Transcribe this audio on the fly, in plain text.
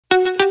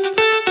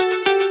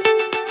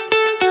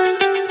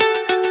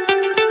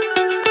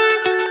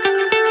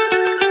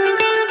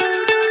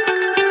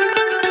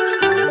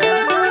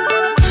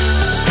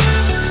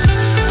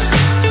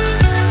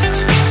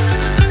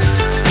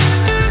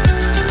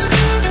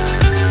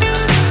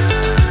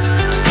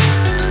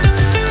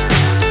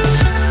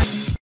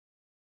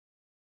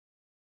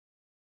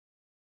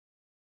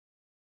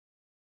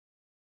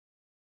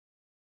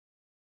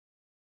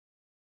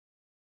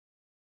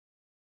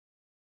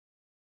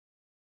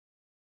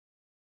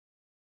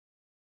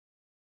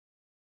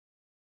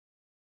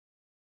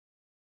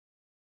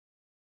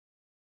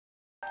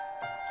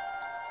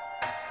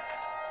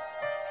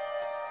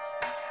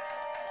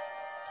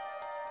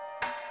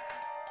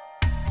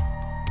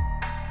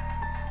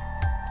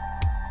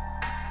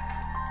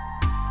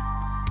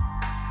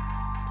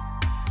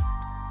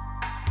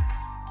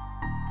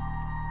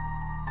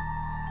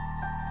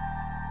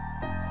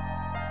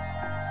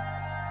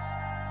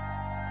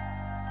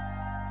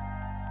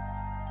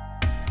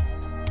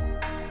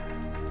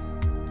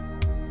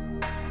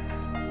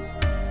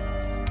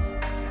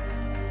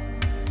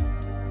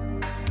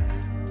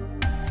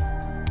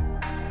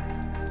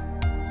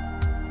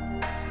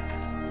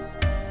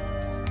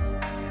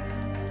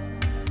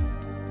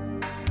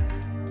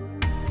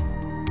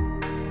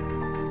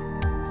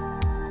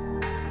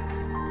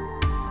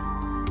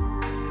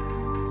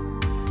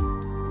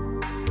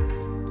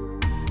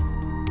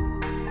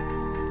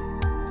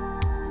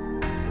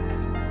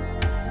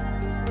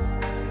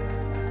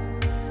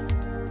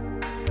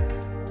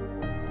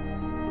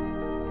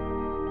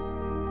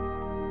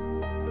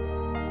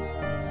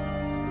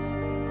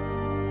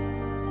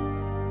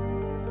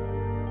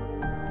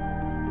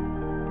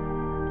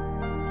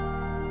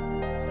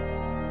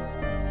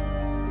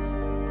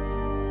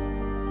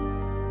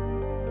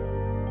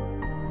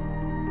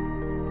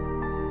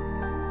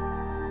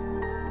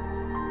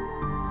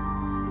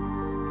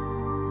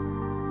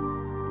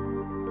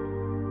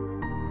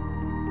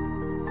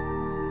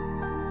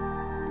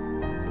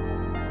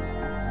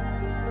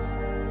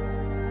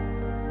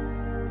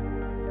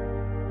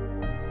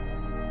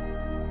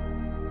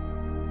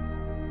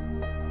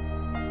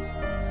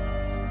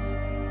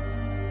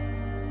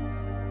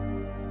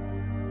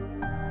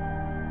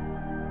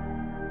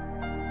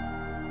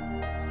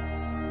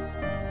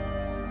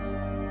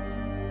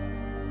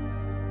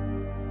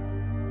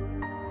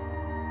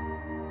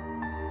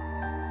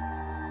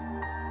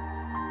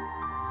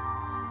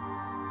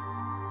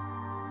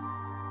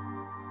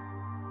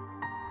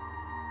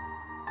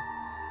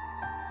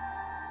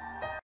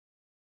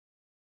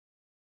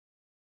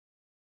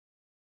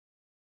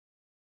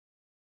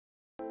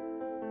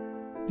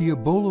The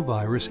Ebola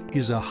virus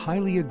is a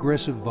highly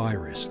aggressive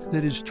virus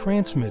that is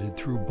transmitted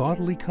through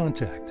bodily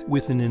contact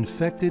with an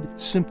infected,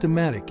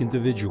 symptomatic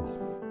individual.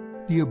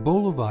 The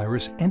Ebola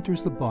virus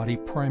enters the body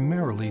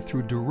primarily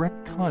through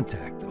direct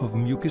contact of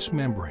mucous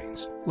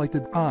membranes, like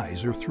the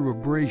eyes or through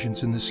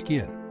abrasions in the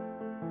skin.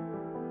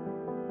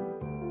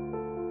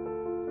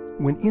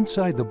 When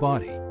inside the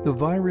body, the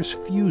virus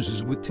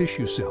fuses with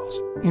tissue cells,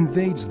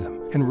 invades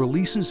them, and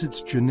releases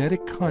its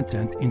genetic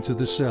content into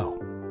the cell.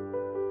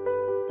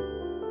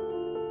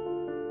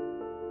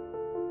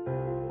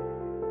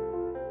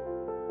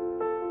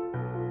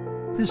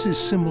 This is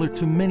similar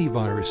to many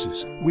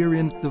viruses,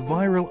 wherein the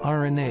viral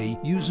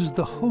RNA uses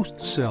the host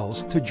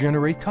cells to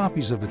generate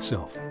copies of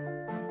itself.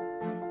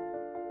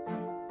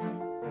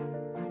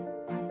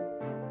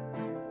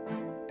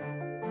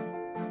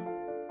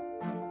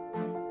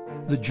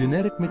 The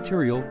genetic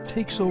material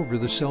takes over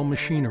the cell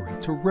machinery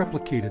to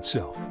replicate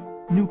itself.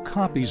 New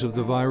copies of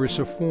the virus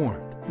are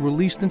formed,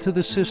 released into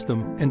the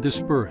system, and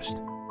dispersed.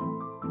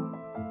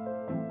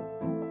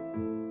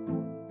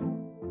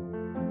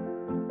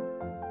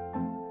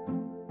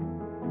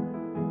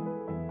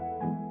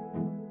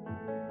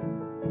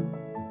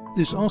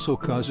 This also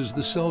causes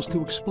the cells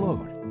to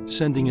explode,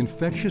 sending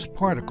infectious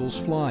particles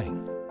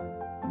flying.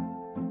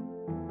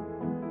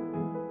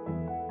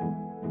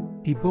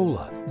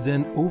 Ebola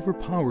then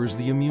overpowers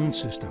the immune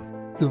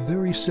system. The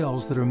very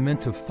cells that are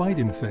meant to fight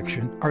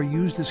infection are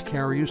used as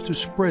carriers to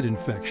spread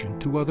infection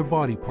to other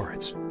body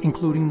parts,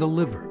 including the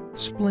liver,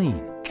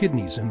 spleen,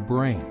 kidneys, and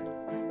brain.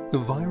 The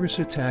virus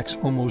attacks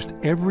almost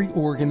every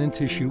organ and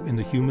tissue in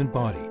the human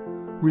body,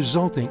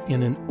 resulting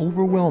in an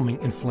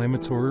overwhelming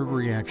inflammatory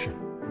reaction.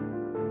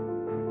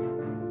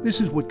 This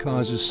is what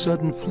causes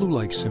sudden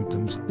flu-like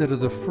symptoms that are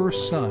the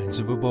first signs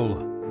of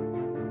Ebola.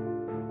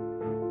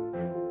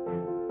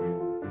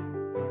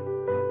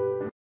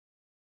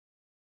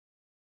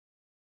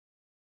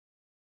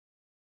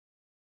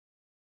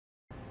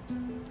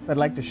 I'd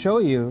like to show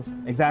you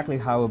exactly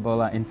how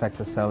Ebola infects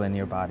a cell in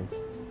your body.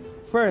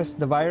 First,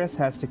 the virus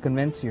has to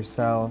convince your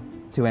cell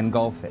to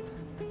engulf it.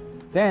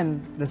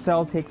 Then, the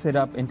cell takes it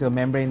up into a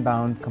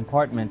membrane-bound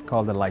compartment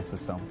called the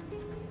lysosome.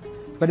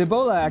 But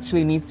Ebola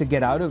actually needs to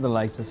get out of the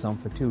lysosome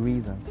for two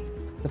reasons.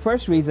 The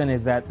first reason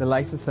is that the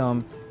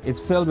lysosome is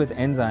filled with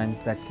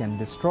enzymes that can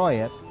destroy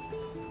it,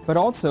 but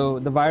also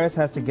the virus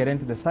has to get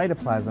into the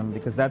cytoplasm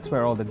because that's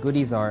where all the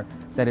goodies are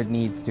that it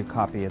needs to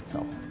copy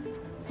itself.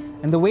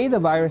 And the way the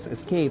virus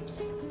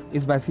escapes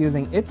is by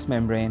fusing its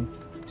membrane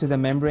to the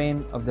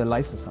membrane of the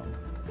lysosome.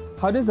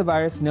 How does the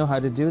virus know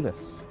how to do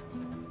this?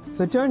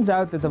 So it turns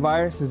out that the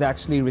virus is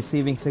actually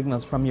receiving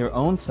signals from your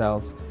own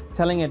cells,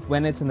 telling it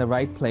when it's in the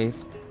right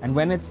place and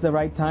when it's the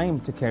right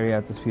time to carry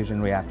out this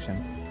fusion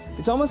reaction.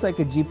 It's almost like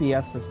a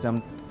GPS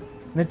system.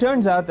 And it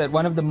turns out that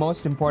one of the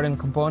most important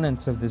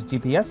components of this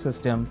GPS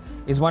system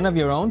is one of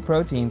your own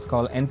proteins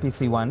called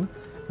NPC1.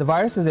 The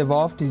virus has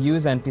evolved to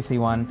use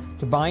NPC1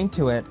 to bind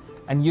to it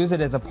and use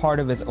it as a part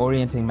of its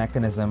orienting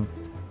mechanism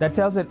that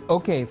tells it,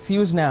 okay,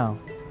 fuse now.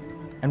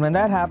 And when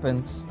that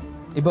happens,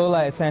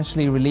 Ebola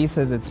essentially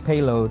releases its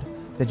payload,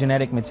 the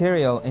genetic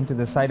material, into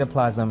the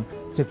cytoplasm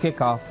to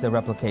kick off the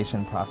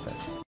replication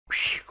process.